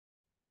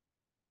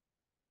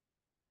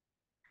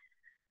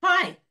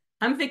Hi,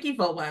 I'm Vicki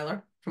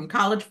Vollweiler from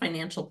College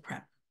Financial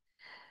Prep.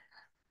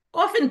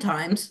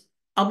 Oftentimes,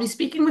 I'll be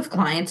speaking with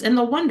clients and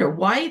they'll wonder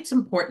why it's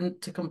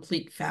important to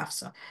complete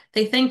FAFSA.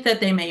 They think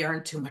that they may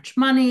earn too much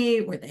money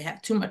or they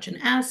have too much in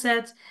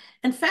assets,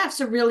 and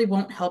FAFSA really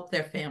won't help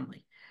their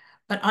family.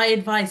 But I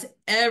advise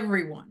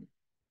everyone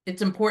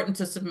it's important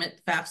to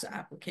submit FAFSA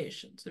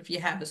applications. If you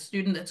have a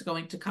student that's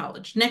going to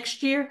college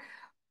next year,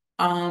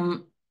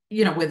 um,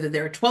 whether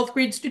they're a 12th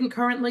grade student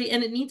currently,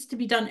 and it needs to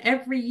be done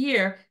every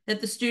year that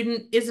the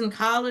student is in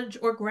college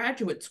or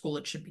graduate school,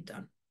 it should be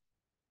done.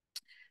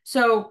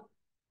 So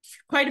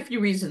quite a few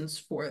reasons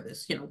for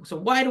this, so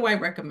why do I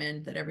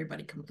recommend that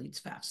everybody completes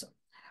FAFSA?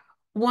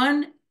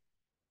 One,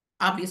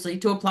 obviously,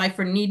 to apply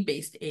for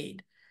need-based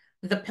aid.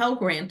 The Pell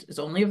Grant is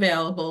only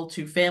available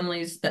to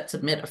families that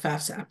submit a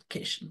FAFSA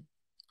application.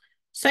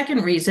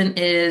 Second reason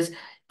is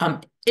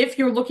if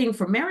you're looking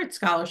for merit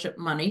scholarship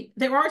money,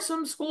 there are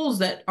some schools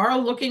that are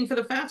looking for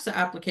the FAFSA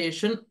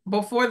application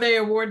before they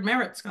award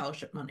merit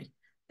scholarship money.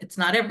 It's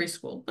not every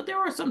school, but there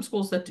are some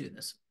schools that do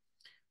this.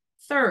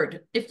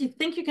 Third, if you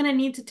think you're going to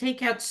need to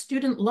take out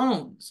student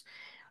loans,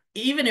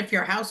 even if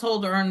your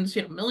household earns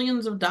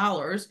millions of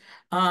dollars,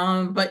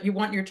 but you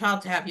want your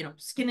child to have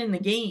skin in the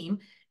game,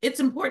 it's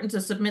important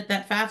to submit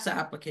that FAFSA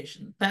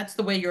application. That's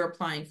the way you're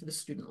applying for the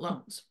student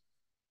loans.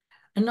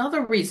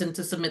 Another reason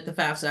to submit the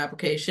FAFSA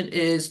application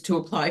is to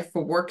apply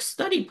for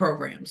work-study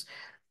programs.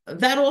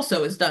 That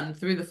also is done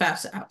through the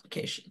FAFSA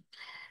application.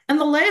 And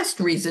the last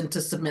reason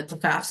to submit the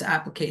FAFSA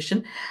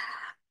application,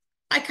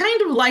 I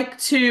kind of like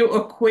to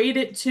equate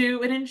it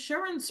to an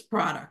insurance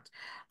product.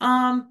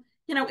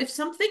 If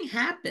something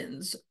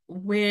happens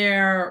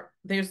where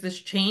there's this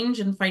change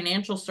in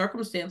financial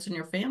circumstance in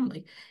your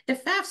family,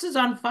 if FAFSA is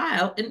on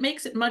file, it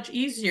makes it much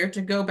easier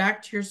to go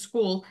back to your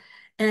school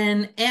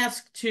and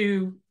ask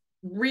to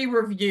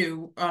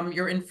re-review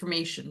your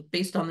information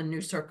based on the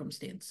new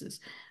circumstances,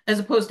 as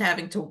opposed to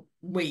having to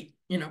wait,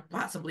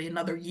 possibly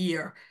another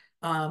year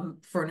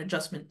for an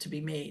adjustment to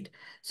be made.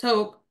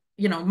 So,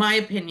 my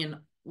opinion,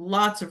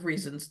 lots of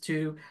reasons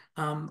to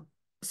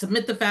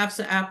submit the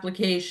FAFSA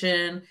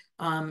application.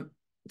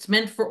 It's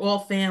meant for all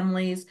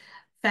families.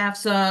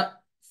 FAFSA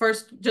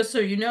first, just so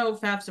you know,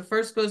 FAFSA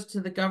first goes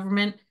to the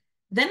government,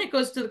 then it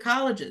goes to the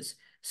colleges.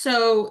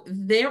 So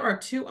there are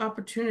two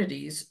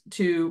opportunities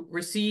to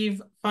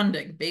receive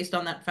funding based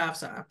on that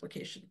FAFSA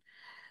application.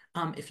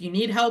 If you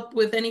need help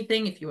with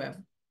anything, if you have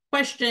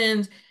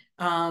questions,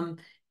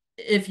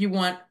 if you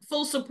want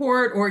full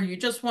support, or you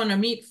just want to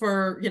meet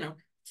for,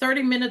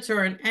 30 minutes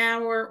or an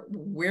hour,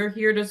 we're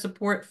here to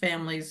support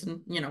families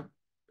and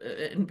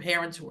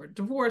parents who are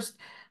divorced,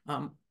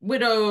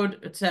 widowed,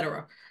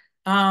 etc.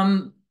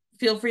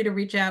 Feel free to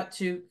reach out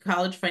to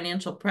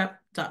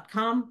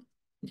collegefinancialprep.com.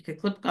 You can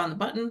click on the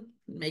button,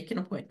 make an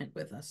appointment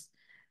with us.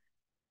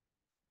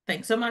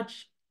 Thanks so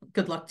much.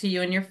 Good luck to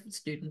you and your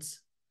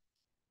students.